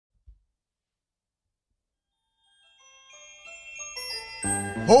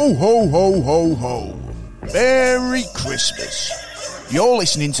Ho, ho, ho, ho, ho. Merry Christmas. You're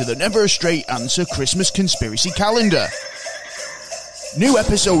listening to the Never a Straight Answer Christmas Conspiracy Calendar. New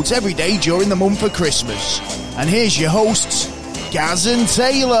episodes every day during the month of Christmas. And here's your hosts, Gaz and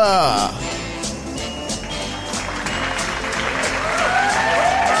Taylor.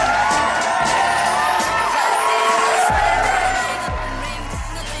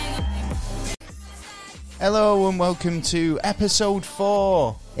 Hello and welcome to episode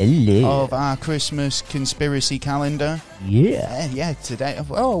 4 of our Christmas Conspiracy Calendar. Yeah, today.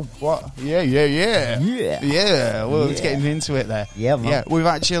 Oh, what? Yeah. Well, it's getting into it there. Yeah, we've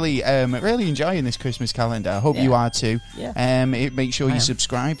actually really enjoying this Christmas calendar. I hope you are too. Make sure you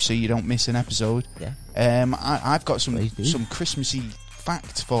subscribe so you don't miss an episode. I've got some Christmassy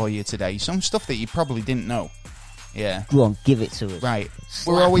facts for you today. Some stuff that you probably didn't know. Yeah. Go on, give it to us. Right.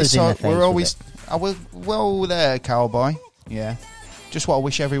 We're always. Well, there, cowboy. Yeah. Just want to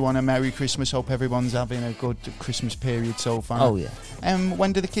wish everyone a Merry Christmas. Hope everyone's having a good Christmas period so far. Oh, yeah.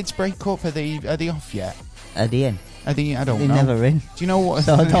 When do the kids break up? Are they off yet? At the end. I don't know. They're never in. Do you know what?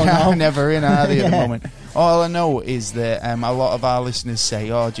 So I don't know. Never in, are they, at the moment? All I know is that a lot of our listeners say,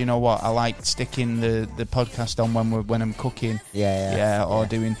 "Oh, do you know what? I like sticking the podcast on when I'm cooking." Or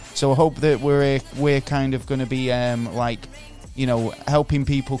doing. So I hope that we're kind of going to be helping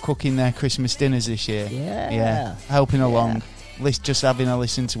people cooking their Christmas dinners this year. Yeah. Helping along. Just having a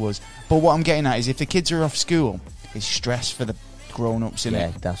listen to us. But what I'm getting at is if the kids are off school, it's stress for the grown-ups, innit?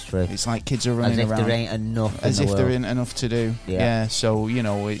 Yeah, that's true. It's like kids are running around. As if there ain't enough As if there ain't enough to do. Yeah. So,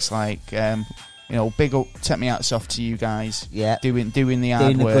 it's like, big up, take me hats off to you guys. Yeah. Doing the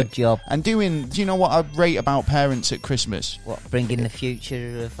hard work. Doing a good job. And do you know what I rate about parents at Christmas? What, bringing the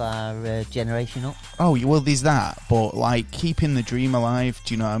future of our generation up? Oh, well, there's that. But, keeping the dream alive,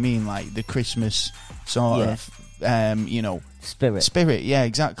 do you know what I mean? Like, the Christmas sort of, Spirit, yeah,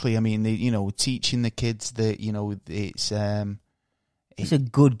 exactly. I mean, teaching the kids that, it's a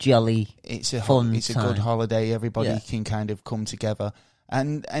good, jolly, fun It's a good holiday. Everybody can kind of come together.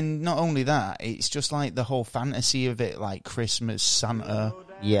 And not only that, it's just like the whole fantasy of it, like Christmas, Santa,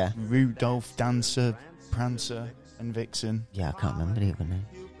 Rudolph, Dancer, Prancer, and Vixen. Yeah, I can't remember the other name.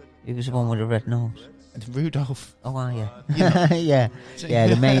 It was the one with the red nose. Rudolph. Oh, are you?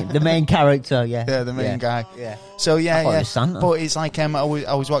 The main character. Yeah, the main guy. Yeah. So It was Santa. But it's like I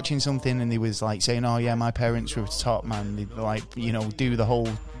was watching something and he was like saying, "Oh yeah, my parents were top man. They'd do the whole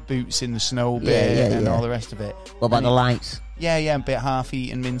boots in the snow bit and all the rest of it." What about the lights? Yeah, a bit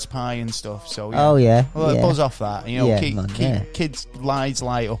half-eaten mince pie and stuff. So oh yeah, buzz off that. Keep kids' lights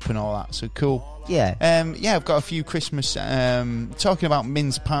light up and all that. So cool. Yeah. I've got a few Christmas. Talking about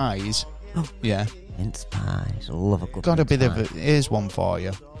mince pies. Oh. Yeah. Mince pies. I love a good Got a bit pie. of it. Here's one for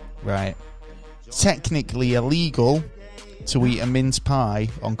you. Right. Technically illegal to eat a mince pie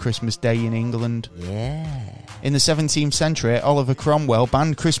on Christmas Day in England. Yeah. In the 17th century, Oliver Cromwell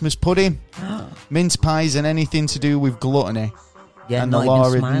banned Christmas pudding, mince pies, and anything to do with gluttony. Yeah, and the law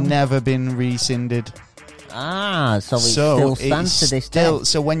had never been rescinded. So it still stands to this day.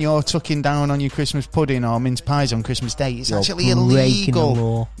 So when you're tucking down on your Christmas pudding or mince pies on Christmas Day, it's actually breaking illegal. The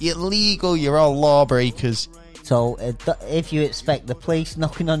law. You're illegal. You're all lawbreakers. So if you expect the police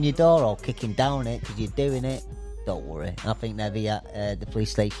knocking on your door or kicking down it because you're doing it, don't worry. I think they'll be at the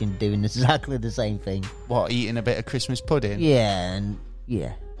police station doing exactly the same thing. What, eating a bit of Christmas pudding? Yeah.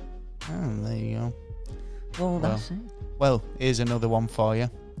 Oh, there you go. Well, that's it. Well, here's another one for you.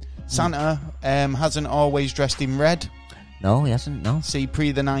 Santa hasn't always dressed in red. No, he hasn't, no. See,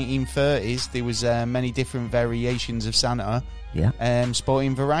 pre the 1930s, there was many different variations of Santa. Yeah.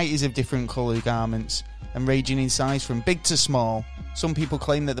 Sporting varieties of different coloured garments and ranging in size from big to small. Some people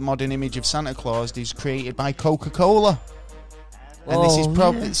claim that the modern image of Santa Claus is created by Coca-Cola. And this is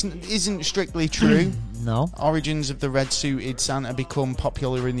isn't strictly true. No. Origins of the red-suited Santa become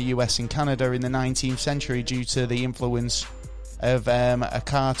popular in the US and Canada in the 19th century due to the influence of a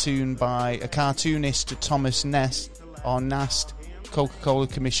cartoon by a cartoonist, Thomas Nast. Coca-Cola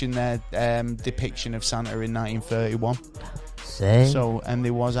commissioned their depiction of Santa in 1931. So, and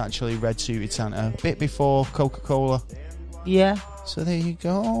there was actually red-suited Santa a bit before Coca-Cola. Yeah. So there you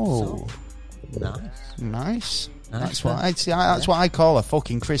go. So, nice. That's what I call a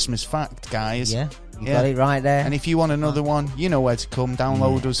fucking Christmas fact, guys. Yeah. You got it right there. And if you want another one, you know where to come.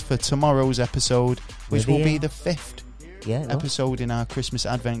 Download us for tomorrow's episode, which will be the 5th episode in our Christmas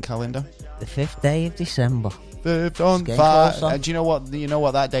Advent calendar. The 5th day of December. 5th on 5. Do you know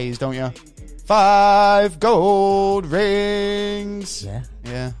what that day is, don't you? 5 gold rings.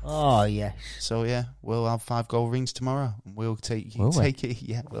 Yeah. Oh, yes. So, we'll have 5 gold rings tomorrow. And we'll take it.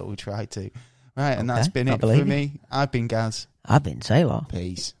 Yeah, we'll try to. Right, and that's been it for me. I've been Gaz. I've been Sailor.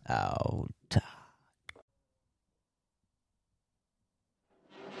 Peace. Out.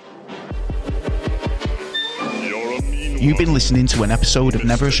 You've been listening to an episode of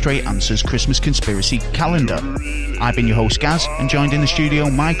Never a Straight Answer's Christmas Conspiracy Calendar. I've been your host Gaz, and joined in the studio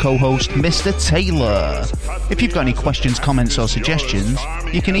my co-host Mr. Taylor. If you've got any questions, comments or suggestions,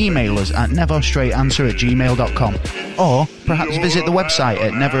 you can email us at neverastraightanswer@gmail.com, or perhaps visit the website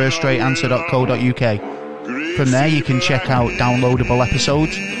at neverastraightanswer.co.uk. From there you can check out downloadable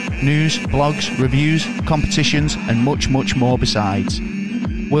episodes, news, blogs, reviews, competitions and much more besides.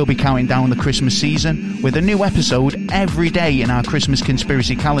 We'll be counting down the Christmas season with a new episode every day in our Christmas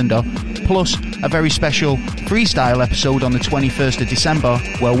Conspiracy Calendar, plus a very special freestyle episode on the 21st of December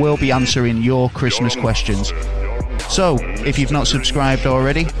where we'll be answering your Christmas questions. So, if you've not subscribed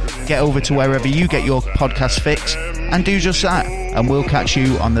already, get over to wherever you get your podcast fix and do just that, and we'll catch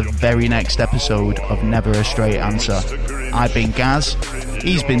you on the very next episode of Never a Straight Answer. I've been Gaz,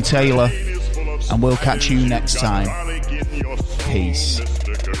 he's been Taylor, and we'll catch you next time. Peace.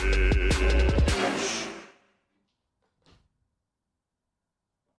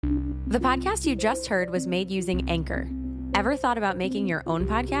 The podcast you just heard was made using Anchor. Ever thought about making your own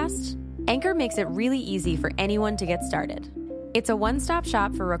podcast? Anchor makes it really easy for anyone to get started. It's a one-stop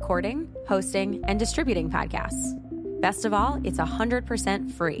shop for recording, hosting, and distributing podcasts. Best of all, it's 100%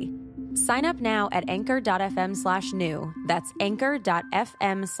 free. Sign up now at anchor.fm/new. That's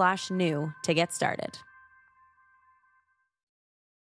anchor.fm/new to get started.